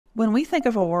When we think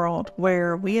of a world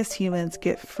where we as humans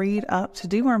get freed up to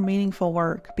do more meaningful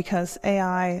work because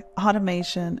AI,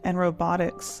 automation, and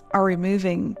robotics are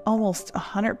removing almost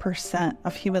 100%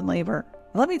 of human labor,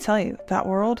 let me tell you, that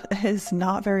world is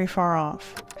not very far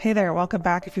off. Hey there, welcome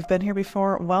back. If you've been here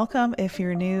before, welcome. If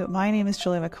you're new, my name is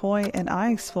Julia McCoy, and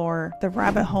I explore the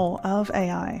rabbit hole of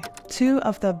AI. Two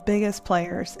of the biggest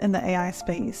players in the AI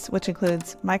space, which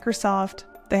includes Microsoft.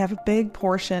 They have a big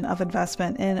portion of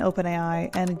investment in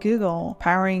OpenAI, and Google,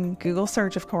 powering Google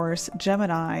Search, of course,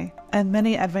 Gemini, and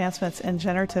many advancements in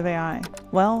generative AI.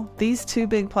 Well, these two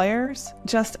big players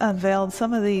just unveiled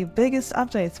some of the biggest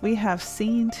updates we have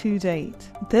seen to date.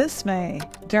 This May,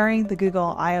 during the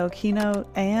Google I/O keynote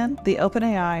and the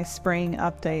OpenAI Spring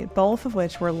update, both of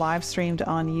which were live streamed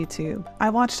on YouTube. I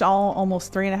watched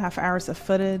almost 3.5 hours of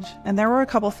footage, and there were a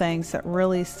couple things that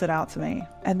really stood out to me.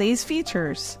 And these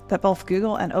features that both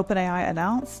Google and OpenAI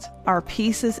announced are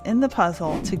pieces in the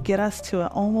puzzle to get us to an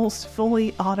almost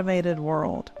fully automated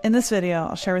world. In this video,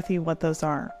 I'll share with you what those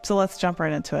are. So let's jump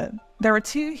right into it. There were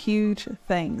two huge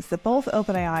things that both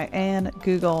OpenAI and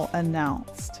Google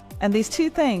announced. And these two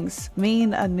things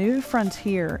mean a new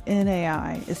frontier in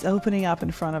AI is opening up in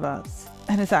front of us.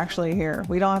 And it's actually here.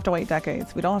 We don't have to wait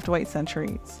decades. We don't have to wait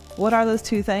centuries. What are those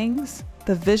two things?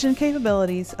 The vision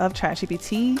capabilities of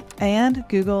ChatGPT and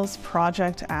Google's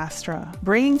Project Astra,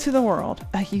 bringing to the world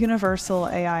a universal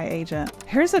AI agent.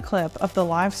 Here's a clip of the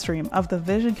live stream of the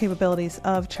vision capabilities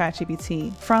of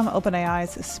ChatGPT from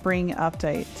OpenAI's Spring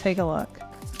update. Take a look.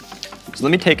 So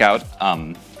let me take out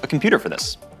a computer for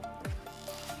this.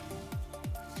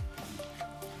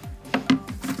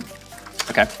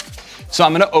 Okay, so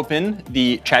I'm going to open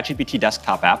the ChatGPT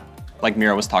desktop app, like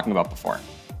Mira was talking about before.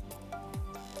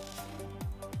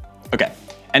 Okay,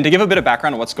 and to give a bit of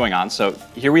background on what's going on, so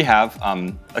here we have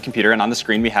a computer, and on the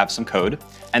screen we have some code,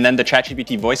 and then the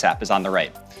ChatGPT voice app is on the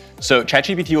right. So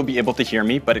ChatGPT will be able to hear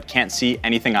me, but it can't see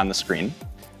anything on the screen.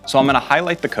 So I'm going to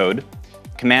highlight the code,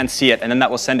 Command C it, and then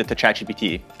that will send it to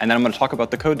ChatGPT, and then I'm going to talk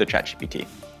about the code to ChatGPT.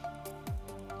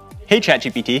 Hey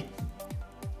ChatGPT.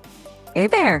 Hey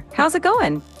there, how's it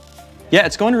going? Yeah,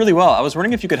 it's going really well. I was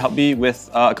wondering if you could help me with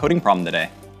a coding problem today.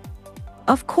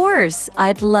 Of course,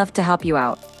 I'd love to help you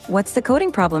out. What's the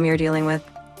coding problem you're dealing with?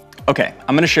 Okay,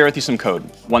 I'm going to share with you some code.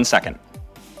 1 second.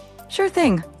 Sure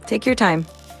thing. Take your time.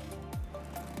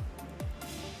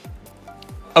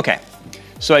 Okay,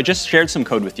 so I just shared some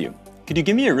code with you. Could you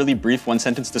give me a really brief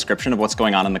one-sentence description of what's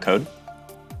going on in the code?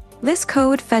 This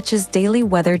code fetches daily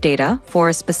weather data for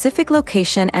a specific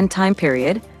location and time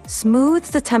period, smooths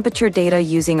the temperature data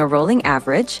using a rolling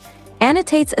average,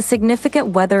 annotates a significant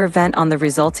weather event on the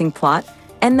resulting plot,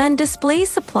 and then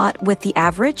displays the plot with the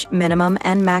average, minimum,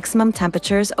 and maximum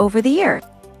temperatures over the year.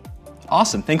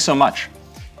 Awesome, thanks so much.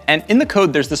 And in the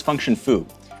code, there's this function foo.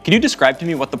 Can you describe to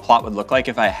me what the plot would look like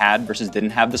if I had versus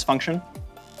didn't have this function?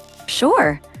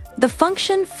 Sure. The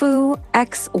function foo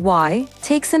xy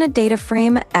takes in a data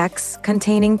frame x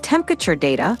containing temperature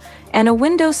data and a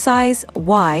window size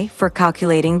y for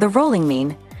calculating the rolling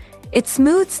mean. It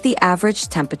smooths the average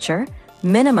temperature,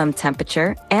 minimum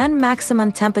temperature, and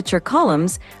maximum temperature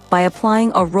columns by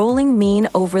applying a rolling mean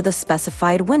over the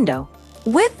specified window.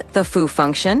 With the foo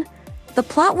function, the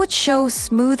plot would show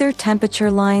smoother temperature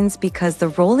lines because the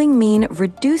rolling mean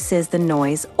reduces the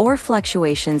noise or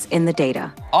fluctuations in the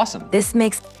data. Awesome.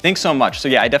 Thanks so much. So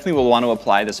yeah, I definitely will want to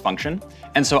apply this function.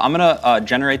 And so I'm going to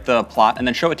generate the plot and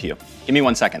then show it to you. Give me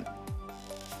 1 second.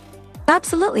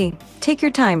 Absolutely. Take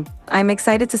your time. I'm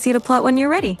excited to see the plot when you're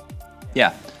ready.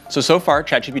 Yeah. So far,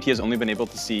 ChatGPT has only been able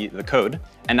to see the code,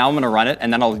 and now I'm going to run it,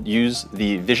 and then I'll use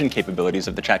the vision capabilities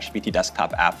of the ChatGPT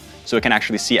desktop app so it can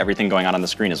actually see everything going on the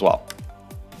screen as well.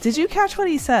 Did you catch what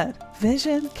he said?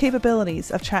 Vision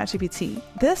capabilities of ChatGPT.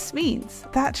 This means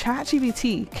that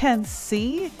ChatGPT can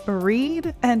see,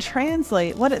 read, and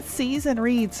translate what it sees and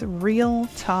reads real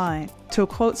time. To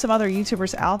quote some other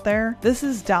YouTubers out there, this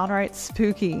is downright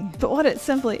spooky. But what it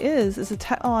simply is a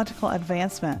technological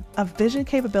advancement of vision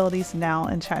capabilities now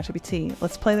in ChatGPT.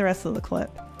 Let's play the rest of the clip.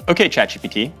 Okay,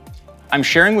 ChatGPT. I'm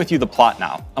sharing with you the plot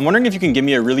now. I'm wondering if you can give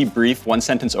me a really brief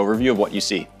one-sentence overview of what you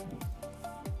see.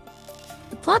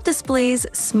 The plot displays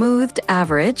smoothed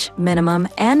average, minimum,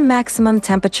 and maximum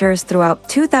temperatures throughout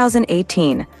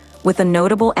 2018, with a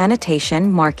notable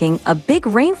annotation marking a big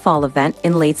rainfall event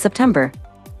in late September.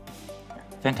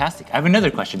 Fantastic. I have another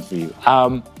question for you.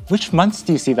 Which months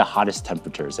do you see the hottest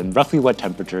temperatures, and roughly what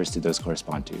temperatures do those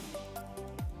correspond to?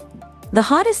 The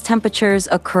hottest temperatures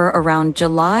occur around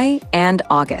July and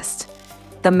August.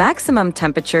 The maximum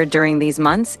temperature during these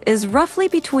months is roughly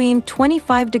between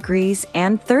 25 degrees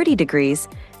and 30 degrees,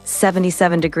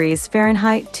 77 degrees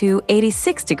Fahrenheit to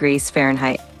 86 degrees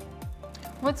Fahrenheit.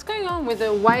 What's going on with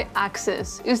the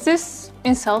y-axis? Is this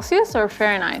in Celsius or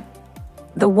Fahrenheit?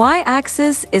 The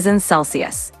y-axis is in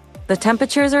Celsius. The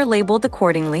temperatures are labeled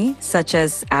accordingly, such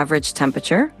as average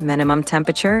temperature, minimum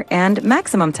temperature, and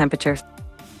maximum temperature.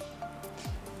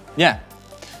 Yeah.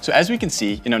 So as we can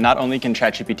see, not only can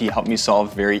ChatGPT help me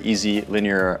solve very easy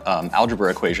linear algebra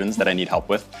equations that I need help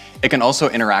with, it can also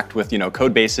interact with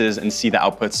code bases and see the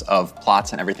outputs of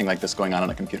plots and everything like this going on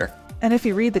a computer. And if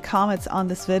you read the comments on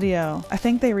this video, I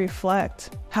think they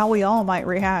reflect how we all might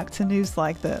react to news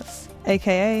like this.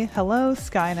 AKA, hello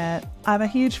Skynet, I'm a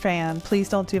huge fan, please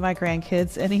don't do my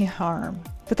grandkids any harm.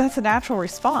 But that's a natural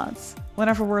response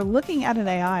whenever we're looking at an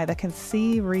AI that can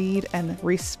see, read, and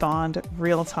respond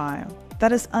real time.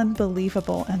 That is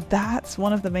unbelievable, and that's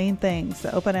one of the main things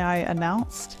that OpenAI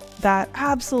announced that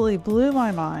absolutely blew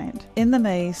my mind in the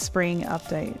May Spring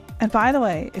update. And by the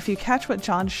way, if you catch what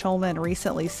John Schulman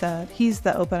recently said, he's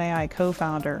the OpenAI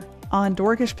co-founder, on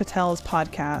Dorkesh Patel's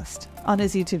podcast on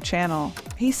his YouTube channel,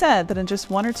 he said that in just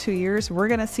 1 or 2 years, we're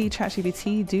going to see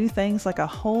ChatGPT do things like a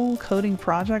whole coding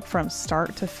project from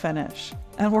start to finish.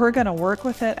 And we're going to work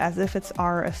with it as if it's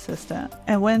our assistant.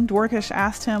 And when Dorkesh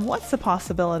asked him, what's the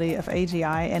possibility of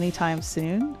AGI anytime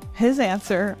soon? His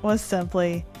answer was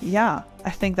simply, yeah, I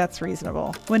think that's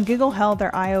reasonable. When Google held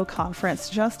their I/O conference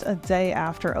just a day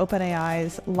after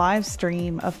OpenAI's live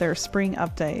stream of their Spring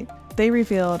update, they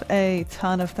revealed a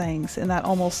ton of things in that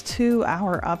almost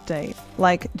 2-hour update,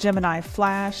 like Gemini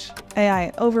Flash,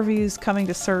 AI overviews coming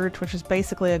to search, which is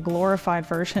basically a glorified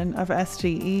version of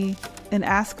SGE, an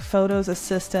Ask Photos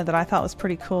assistant that I thought was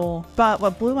pretty cool. But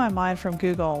what blew my mind from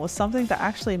Google was something that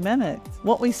actually mimicked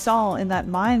what we saw in that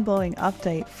mind-blowing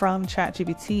update from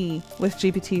ChatGPT with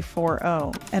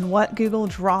GPT-4o. And what Google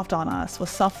dropped on us was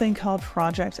something called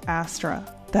Project Astra,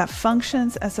 that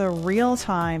functions as a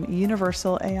real-time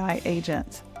universal AI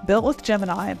agent. Built with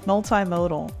Gemini,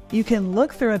 multimodal, you can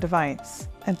look through a device,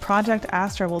 and Project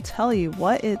Astra will tell you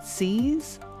what it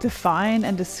sees, define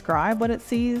and describe what it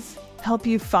sees, help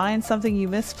you find something you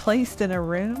misplaced in a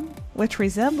room, which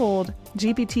resembled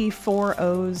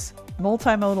GPT-4o's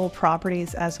multimodal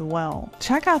properties as well.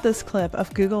 Check out this clip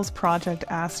of Google's Project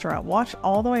Astra. Watch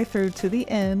all the way through to the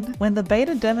end when the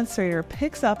beta demonstrator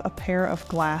picks up a pair of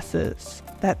glasses.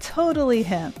 That totally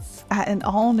hints at an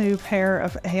all-new pair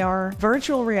of AR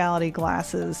virtual reality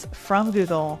glasses from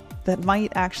Google that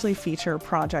might actually feature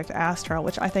Project Astra,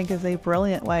 which I think is a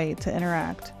brilliant way to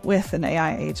interact with an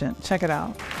AI agent. Check it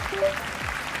out.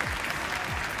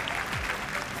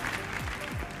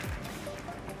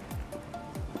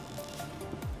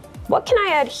 What can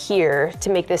I add here to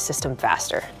make this system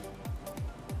faster?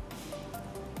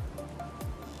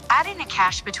 Adding a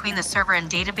cache between the server and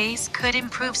database could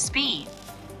improve speed.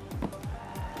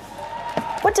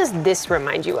 What does this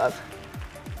remind you of?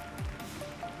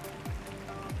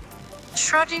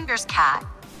 Schrodinger's cat.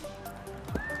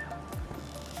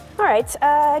 All right,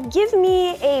 give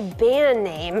me a band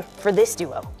name for this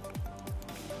duo.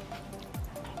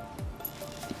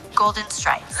 Golden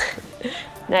Stripes.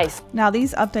 Nice. Now,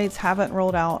 these updates haven't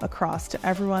rolled out across to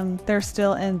everyone. They're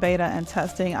still in beta and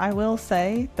testing. I will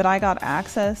say that I got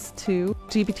access to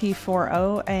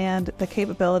GPT-4o and the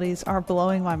capabilities are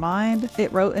blowing my mind.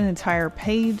 It wrote an entire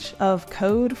page of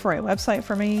code for a website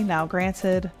for me. Now,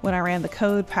 granted, when I ran the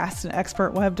code past an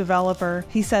expert web developer,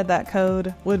 he said that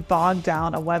code would bog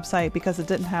down a website because it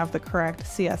didn't have the correct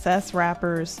CSS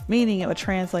wrappers, meaning it would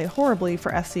translate horribly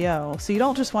for SEO. So you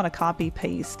don't just want to copy,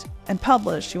 paste, and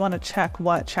publish. You want to check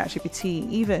what ChatGPT,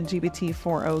 even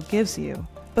GPT-4o, gives you.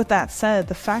 But that said,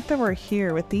 the fact that we're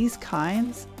here with these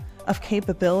kinds of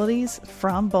capabilities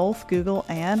from both Google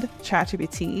and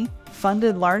ChatGPT,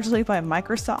 funded largely by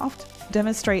Microsoft,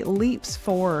 demonstrate leaps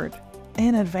forward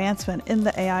in advancement in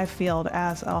the AI field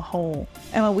as a whole.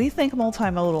 And when we think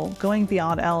multimodal, going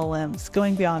beyond LLMs,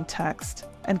 going beyond text,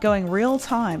 and going real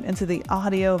time into the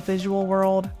audio visual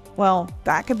world, well,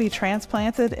 that could be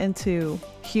transplanted into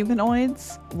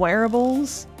humanoids,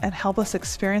 wearables, and help us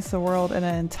experience the world in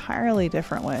an entirely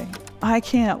different way. I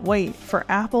can't wait for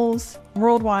Apple's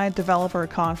Worldwide Developer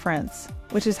Conference,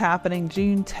 which is happening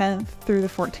June 10th through the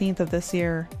 14th of this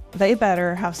year. They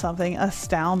better have something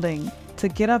astounding to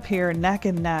get up here neck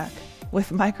and neck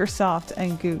with Microsoft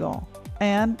and Google.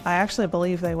 And I actually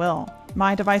believe they will.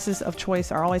 My devices of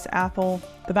choice are always Apple,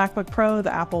 the MacBook Pro,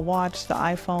 the Apple Watch, the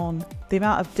iPhone. The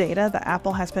amount of data that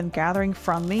Apple has been gathering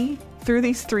from me through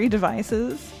these 3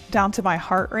 devices, down to my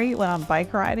heart rate when I'm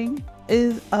bike riding,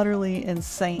 is utterly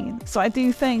insane. So I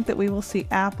do think that we will see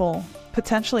Apple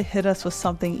potentially hit us with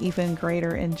something even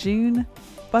greater in June,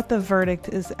 but the verdict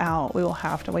is out. We will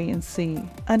have to wait and see.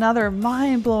 Another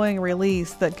mind-blowing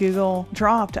release that Google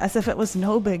dropped as if it was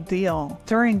no big deal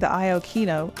during the I/O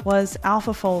keynote was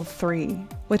AlphaFold 3,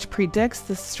 which predicts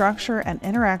the structure and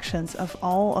interactions of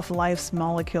all of life's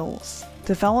molecules.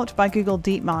 Developed by Google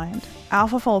DeepMind,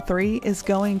 AlphaFold 3 is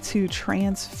going to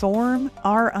transform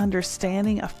our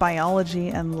understanding of biology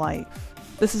and life.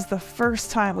 This is the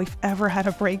first time we've ever had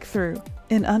a breakthrough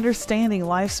in understanding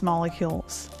life's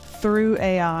molecules through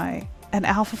AI, and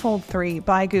AlphaFold 3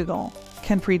 by Google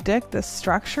can predict the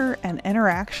structure and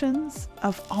interactions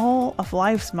of all of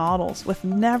life's models with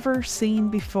never seen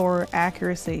before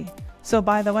accuracy. So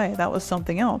by the way, that was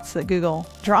something else that Google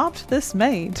dropped this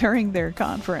May during their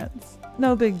conference.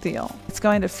 No big deal. It's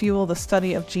going to fuel the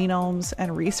study of genomes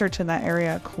and research in that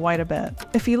area quite a bit.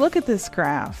 If you look at this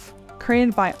graph,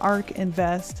 created by ARK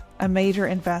Invest, a major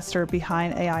investor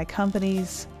behind AI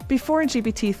companies, before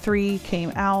GPT-3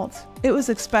 came out, it was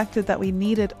expected that we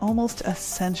needed almost a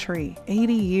century,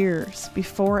 80 years,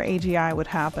 before AGI would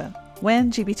happen.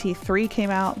 When GPT-3 came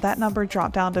out, that number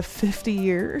dropped down to 50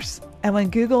 years. And when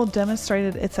Google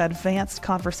demonstrated its advanced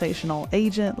conversational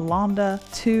agent, Lambda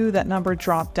 2, that number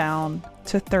dropped down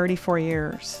to 34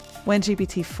 years. When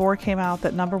GPT-4 came out,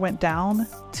 that number went down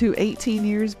to 18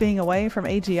 years being away from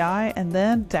AGI, and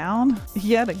then down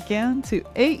yet again to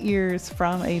 8 years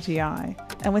from AGI.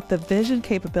 And with the vision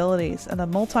capabilities and the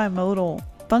multimodal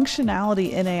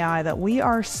functionality in AI that we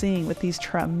are seeing with these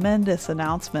tremendous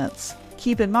announcements,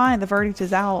 keep in mind the verdict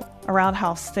is out around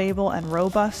how stable and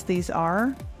robust these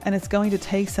are, and it's going to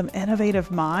take some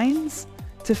innovative minds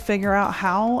to figure out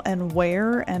how and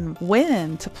where and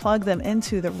when to plug them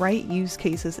into the right use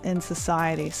cases in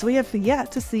society. So we have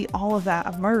yet to see all of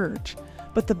that emerge,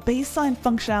 but the baseline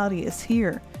functionality is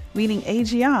here, meaning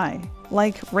AGI,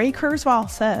 like Ray Kurzweil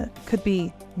said, could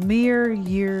be mere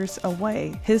years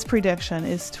away. His prediction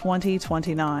is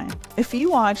 2029. If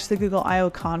you watched the Google I/O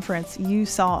conference, you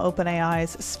saw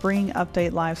OpenAI's Spring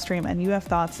update live stream and you have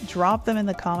thoughts, drop them in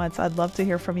the comments. I'd love to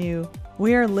hear from you.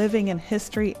 We are living in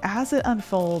history as it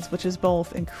unfolds, which is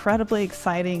both incredibly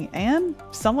exciting and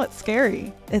somewhat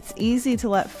scary. It's easy to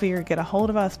let fear get a hold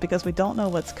of us because we don't know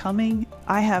what's coming.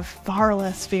 I have far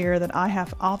less fear than I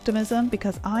have optimism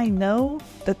because I know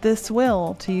that this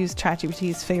will, to use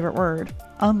ChatGPT's favorite word,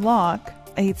 unlock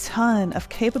a ton of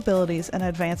capabilities and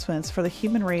advancements for the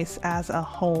human race as a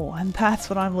whole, and that's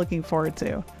what I'm looking forward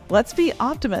to. Let's be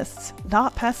optimists,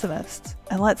 not pessimists,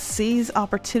 and let's seize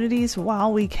opportunities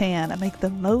while we can and make the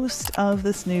most of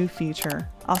this new future.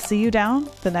 I'll see you down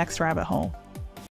the next rabbit hole.